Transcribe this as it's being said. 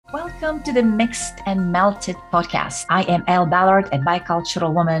Welcome to the Mixed and Melted podcast. I am Elle Ballard, a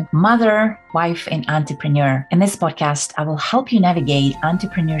bicultural woman, mother, wife, and entrepreneur. In this podcast, I will help you navigate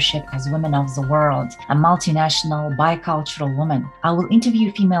entrepreneurship as women of the world, a multinational bicultural woman. I will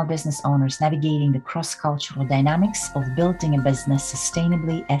interview female business owners navigating the cross-cultural dynamics of building a business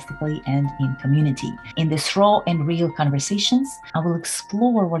sustainably, ethically, and in community. In these raw and real conversations, I will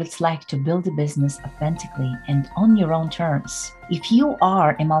explore what it's like to build a business authentically and on your own terms. If you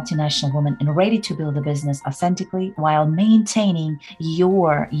are a multinational woman and ready to build a business authentically while maintaining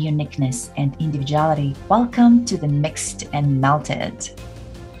your uniqueness and individuality, welcome to the Mixed and Melted.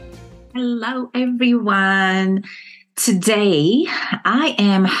 Hello, everyone. Today, I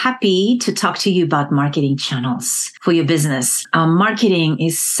am happy to talk to you about marketing channels for your business. Marketing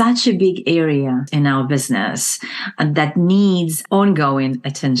is such a big area in our business that needs ongoing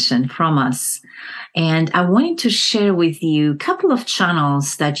attention from us. And I wanted to share with you a couple of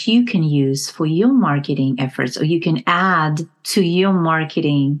channels that you can use for your marketing efforts, or you can add to your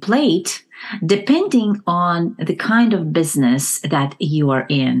marketing plate, depending on the kind of business that you are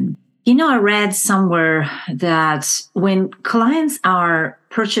in. You know, I read somewhere that when clients are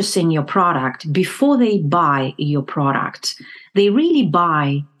purchasing your product, before they buy your product, they really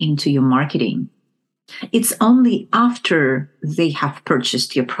buy into your marketing. It's only after they have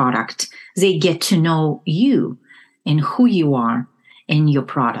purchased your product, they get to know you and who you are and your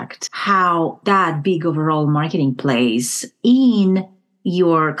product, how that big overall marketing plays in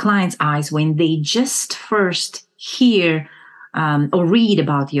your client's eyes when they just first hear or read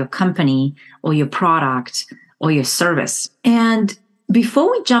about your company or your product or your service. And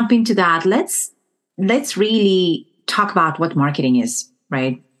before we jump into that, let's really talk about what marketing is,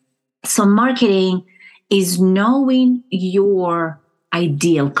 right? So marketing is knowing your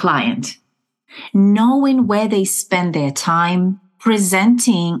ideal client, knowing where they spend their time,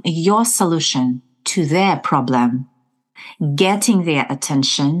 presenting your solution to their problem, getting their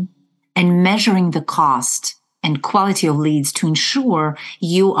attention, and measuring the cost and quality of leads to ensure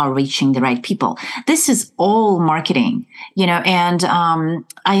you are reaching the right people. This is all marketing, and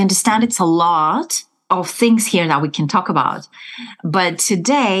I understand it's a lot of things here that we can talk about. But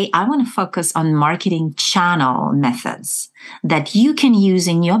today, I want to focus on marketing channel methods that you can use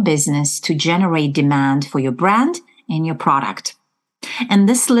in your business to generate demand for your brand and your product. And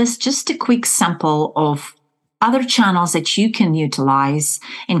this lists just a quick sample of other channels that you can utilize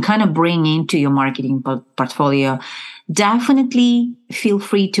and kind of bring into your marketing portfolio. Definitely feel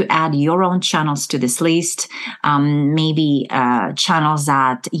free to add your own channels to this list. Maybe channels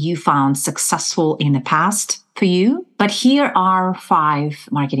that you found successful in the past for you. But here are 5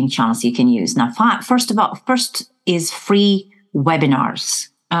 marketing channels you can use. Now, first is free webinars.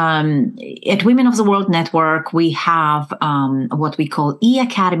 At Women of the World Network, we have what we call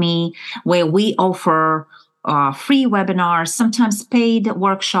E-Academy, where we offer free webinars, sometimes paid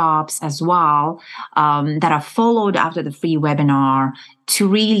workshops as well, that are followed after the free webinar to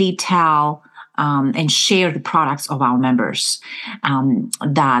really tell and share the products of our members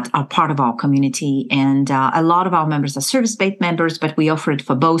that are part of our community. And a lot of our members are service-based members, but we offer it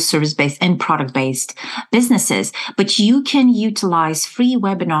for both service-based and product-based businesses. But you can utilize free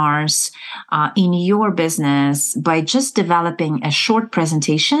webinars in your business by just developing a short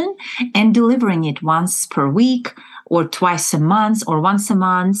presentation and delivering it once per week or twice a month or once a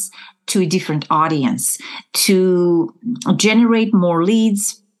month to a different audience to generate more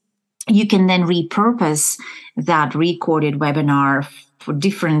leads. You can then repurpose that recorded webinar for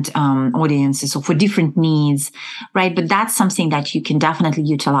different audiences or for different needs, right? But that's something that you can definitely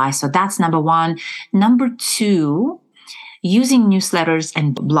utilize. So that's number 1. Number 2, using newsletters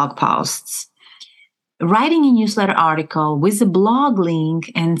and blog posts. Writing a newsletter article with a blog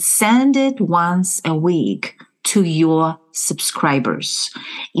link and send it once a week to your subscribers.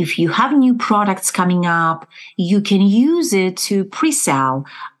 If you have new products coming up, you can use it to pre-sell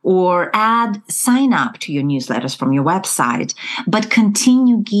or add sign up to your newsletters from your website, but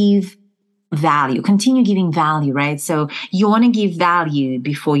continue giving value, right? So you want to give value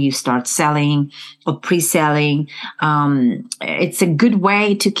before you start selling or pre-selling. It's a good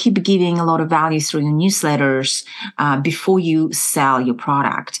way to keep giving a lot of value through your newsletters before you sell your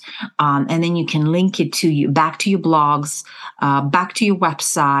product. And then you can link it back to your blogs, back to your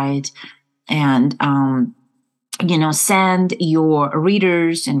website, and send your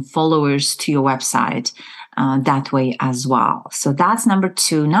readers and followers to your website that way as well. So that's number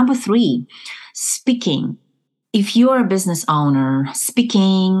 2. Number 3, speaking. If you're a business owner,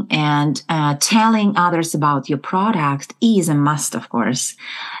 speaking and telling others about your product is a must, of course.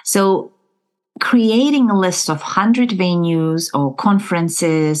 So creating a list of 100 venues or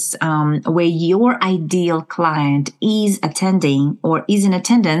conferences where your ideal client is attending or is in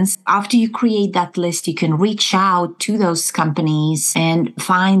attendance. After you create that list, you can reach out to those companies and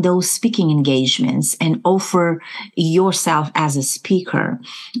find those speaking engagements and offer yourself as a speaker.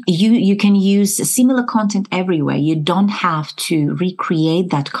 You can use similar content everywhere. You don't have to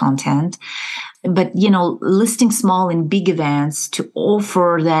recreate that content. But, listing small and big events to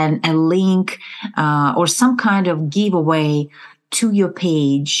offer then a link or some kind of giveaway to your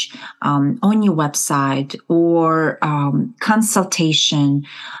page on your website or consultation,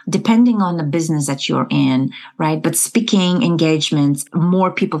 depending on the business that you're in, right? But speaking engagements,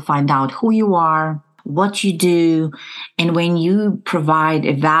 more people find out who you are, what you do. And when you provide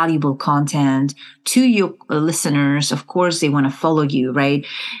a valuable content to your listeners, of course, they want to follow you, right?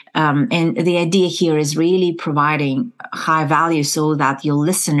 And the idea here is really providing high value so that your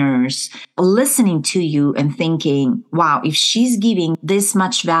listeners are listening to you and thinking, wow, if she's giving this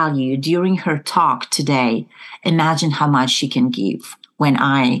much value during her talk today, imagine how much she can give when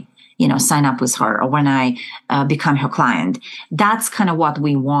I sign up with her or when I become her client. That's kind of what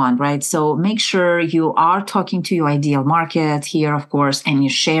we want, right? So make sure you are talking to your ideal market here, of course, and you're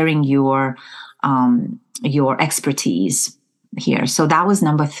sharing your expertise here. So that was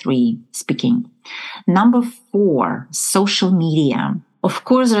number 3, speaking. Number 4, social media. Of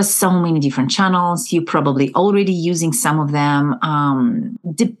course, there are so many different channels. You're probably already using some of them.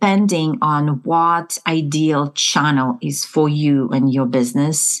 Depending on what ideal channel is for you and your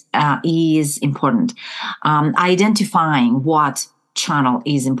business is important. Identifying what channel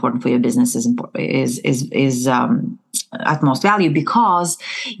is important for your business is utmost value, because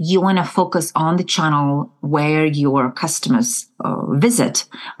you want to focus on the channel where your customers visit,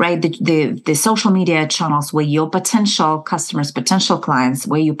 right? The social media channels where your potential customers, potential clients,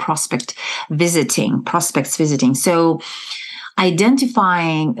 where you prospects visiting. So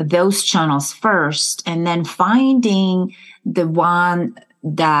identifying those channels first, and then finding the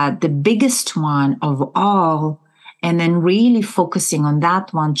biggest one of all, and then really focusing on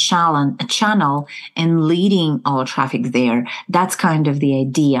that one channel and leading our traffic there. That's kind of the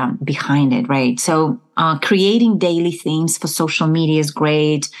idea behind it, right? So creating daily themes for social media is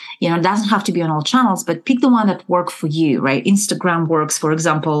great. It doesn't have to be on all channels, but pick the one that works for you, right? Instagram works, for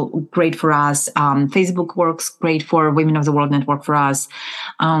example, great for us. Facebook works great for Women of the World Network for us.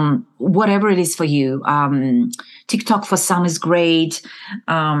 Whatever it is for you. TikTok for some is great.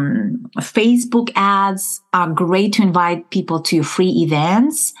 Facebook ads are great to invite people to your free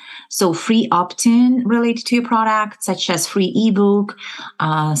events. So free opt-in related to your product, such as free ebook,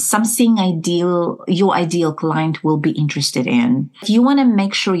 something your ideal client will be interested in. If you want to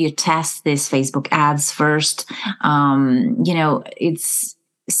make sure you test these Facebook ads first, it's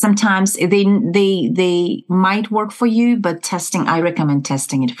sometimes they might work for you, but I recommend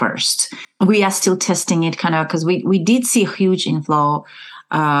testing it first. We are still testing it kind of because we did see a huge inflow,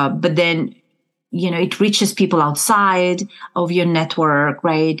 but then it reaches people outside of your network,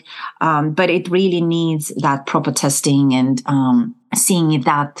 right? But it really needs that proper testing and seeing if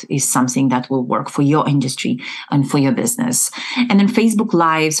that is something that will work for your industry and for your business. And then Facebook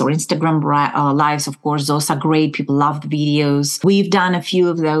Lives or Instagram Lives, of course, those are great. People love the videos. We've done a few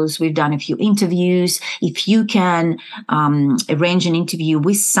of those. We've done a few interviews. If you can arrange an interview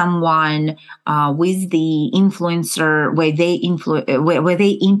with someone, with the influencer where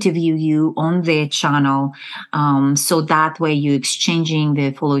they interview you on their channel, so that way you're exchanging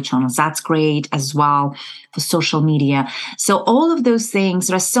the follow channels. That's great as well for social media. So all of those things,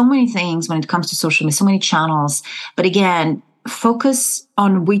 there are so many things when it comes to social media, so many channels. But again, focus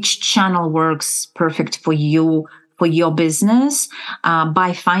on which channel works perfect for you, for your business,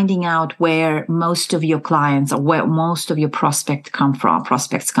 by finding out where most of your clients or where most of your prospects come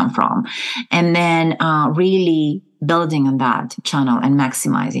from. And then really building on that channel and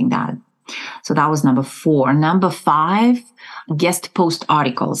maximizing that. So that was number 4. Number 5, guest post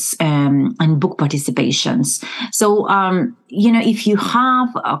articles and book participations. So, if you have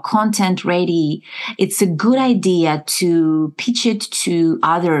a content ready, it's a good idea to pitch it to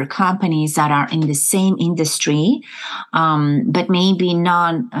other companies that are in the same industry, but maybe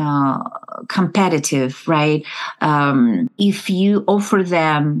non-competitive, right? If you offer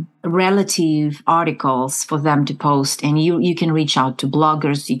them relative articles for them to post, and you can reach out to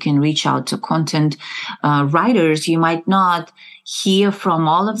bloggers, you can reach out to content writers. You might not hear from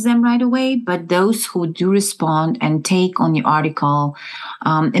all of them right away, but those who do respond and take on your article,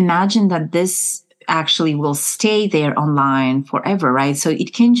 imagine that this actually will stay there online forever, right? So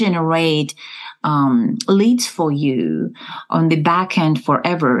it can generate leads for you on the back end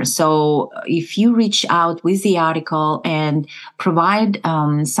forever. So if you reach out with the article and provide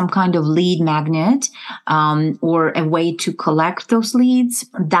some kind of lead magnet or a way to collect those leads,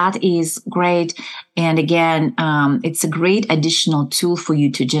 that is great. And again, it's a great additional tool for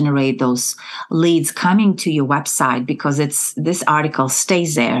you to generate those leads coming to your website, because this article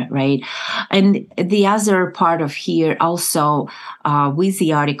stays there, right? And the other part of here also with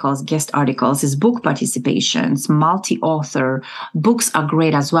the articles, guest articles, is book participations, multi-author. Books are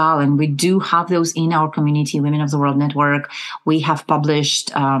great as well. And we do have those in our community, Women of the World Network. We have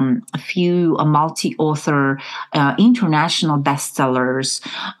published a few multi-author international bestsellers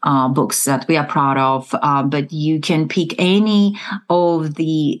books that we are proud of. But you can pick any of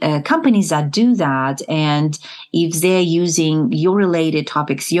the companies that do that. And if they're using your related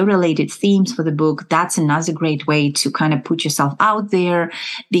topics, your related themes for the book, that's another great way to kind of put yourself out there,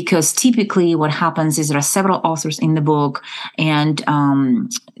 because typically what happens is there are several authors in the book, and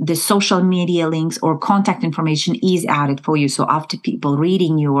the social media links or contact information is added for you. So after people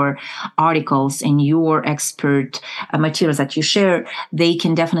reading your articles and your expert materials that you share, they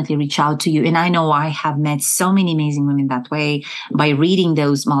can definitely reach out to you. And I know I have met so many amazing women that way by reading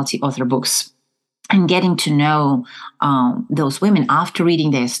those multi-author books and getting to know those women after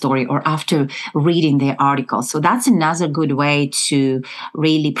reading their story or after reading their article. So that's another good way to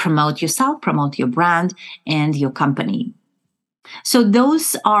really promote yourself, promote your brand and your company. So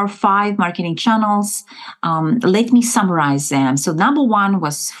those are 5 marketing channels. Let me summarize them. So number 1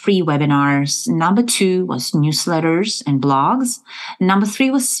 was free webinars. Number 2 was newsletters and blogs. Number 3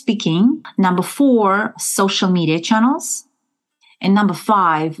 was speaking. Number 4, social media channels. And number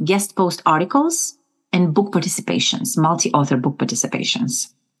 5, guest post articles and book participations, multi-author book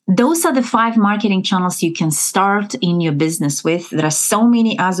participations. Those are the 5 marketing channels you can start in your business with. There are so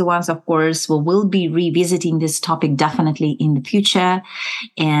many other ones, of course. We will be revisiting this topic definitely in the future.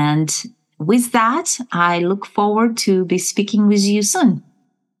 And with that, I look forward to be speaking with you soon.